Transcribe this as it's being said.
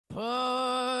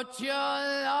Put your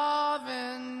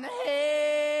loving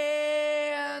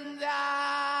hand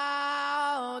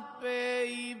out,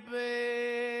 baby,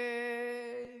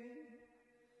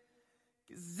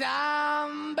 'cause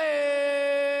I'm begging.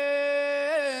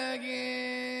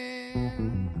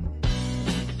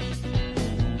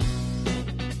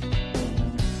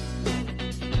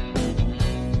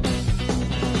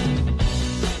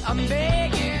 I'm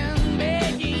begging,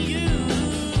 begging you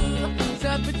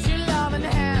to put your loving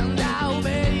hand out,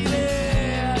 baby.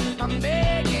 I'm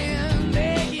begging,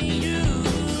 begging you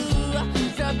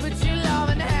to put your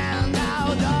loving hand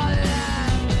out,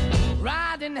 darling.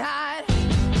 Riding high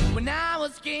when I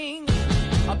was king,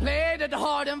 I played it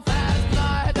hard and fast,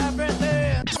 tried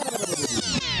everything.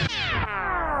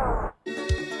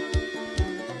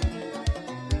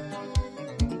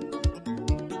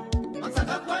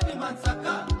 Mansaka kwani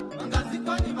mansaka, mangazi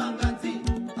kwani mangazi,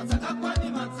 mansaka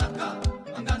kwani mansaka,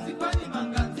 mangazi kwani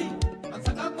mangazi,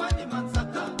 mansaka kwani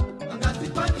mansaka, mangazi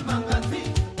kwani mangazi.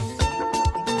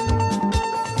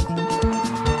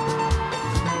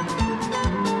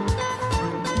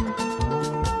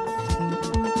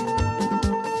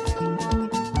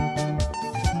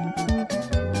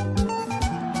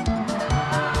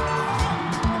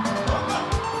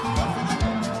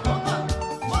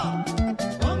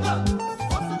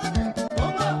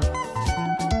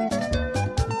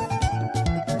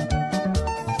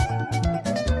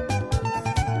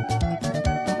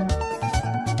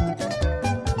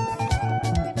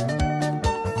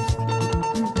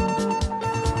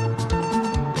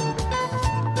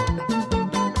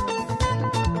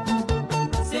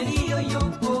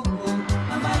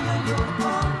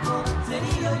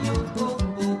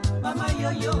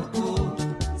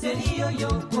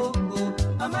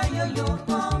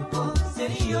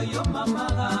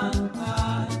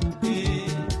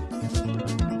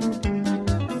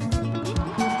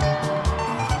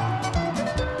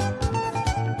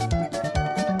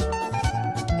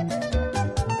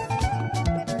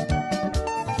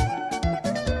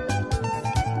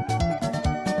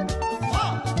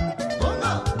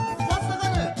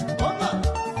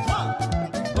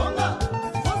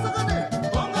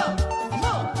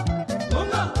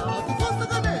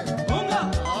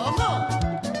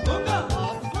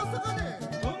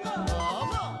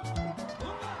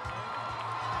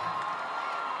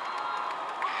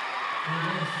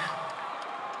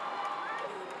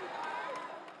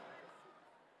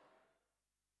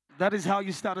 That is how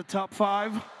you start a top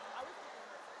 5.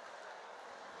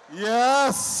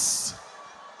 Yes!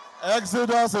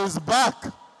 Exoduz is back.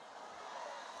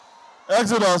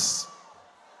 Exoduz.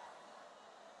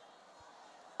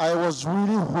 I was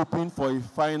really hoping for a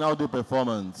final day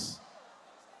performance.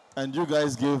 And you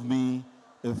guys gave me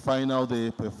a final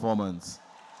day performance.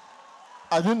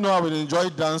 I didn't know I would enjoy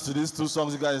dance to these two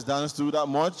songs you guys danced to that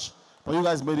much, but you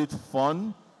guys made it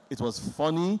fun. It was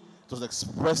funny. It was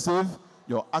expressive.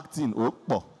 Your acting,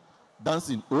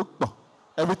 dancing,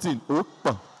 everything.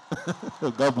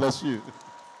 God bless you.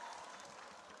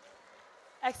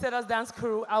 Exoduz Dance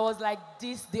Crew, I was like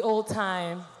this the whole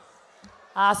time.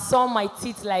 I saw my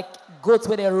teeth like goats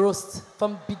with a roast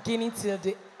from beginning till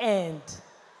the end.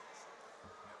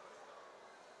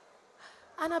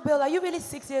 Annabelle, are you really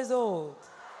 6 years old?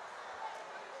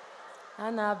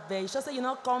 Annabelle, you should say you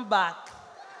not come back.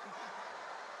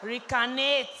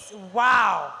 Reincarnate,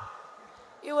 wow.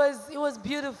 It was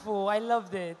beautiful. I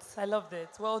loved it. I loved it.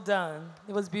 Well done.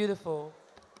 It was beautiful.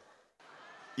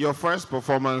 Your first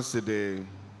performance today,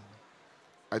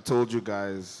 I told you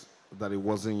guys that it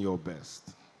wasn't your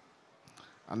best.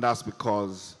 And that's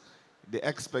because the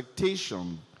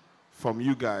expectation from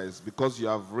you guys, because you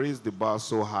have raised the bar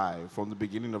so high from the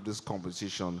beginning of this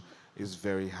competition, is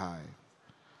very high.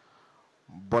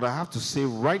 But I have to say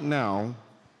right now,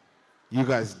 you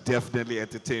guys definitely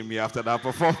entertained me after that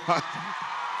performance.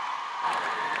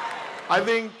 I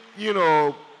think, you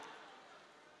know,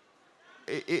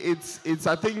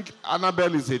 I think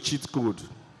Annabelle is a cheat code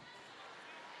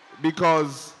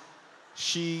because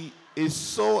she is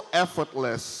so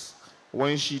effortless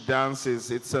when she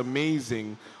dances. It's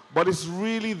amazing, but it's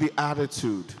really the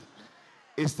attitude.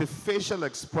 It's the facial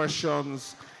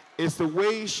expressions. It's the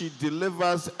way she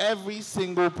delivers every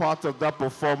single part of that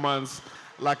performance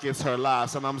like it's her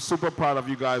last. And I'm super proud of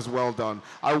you guys. Well done.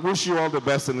 I wish you all the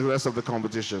best in the rest of the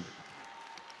competition.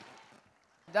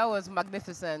 That was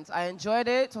magnificent. I enjoyed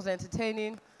it. It was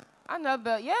entertaining.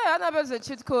 Annabelle's a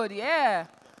cheat code, yeah.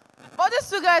 But these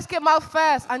two guys came out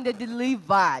first and they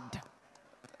delivered.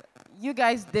 You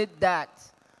guys did that.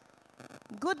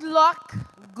 Good luck,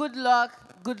 good luck,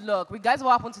 good luck. Regardless of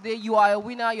what happened today, you are a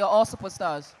winner. You're all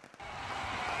superstars.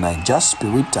 Niger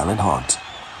Spirit Talent Hunt.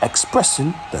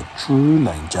 expressing the true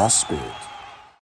Naija spirit.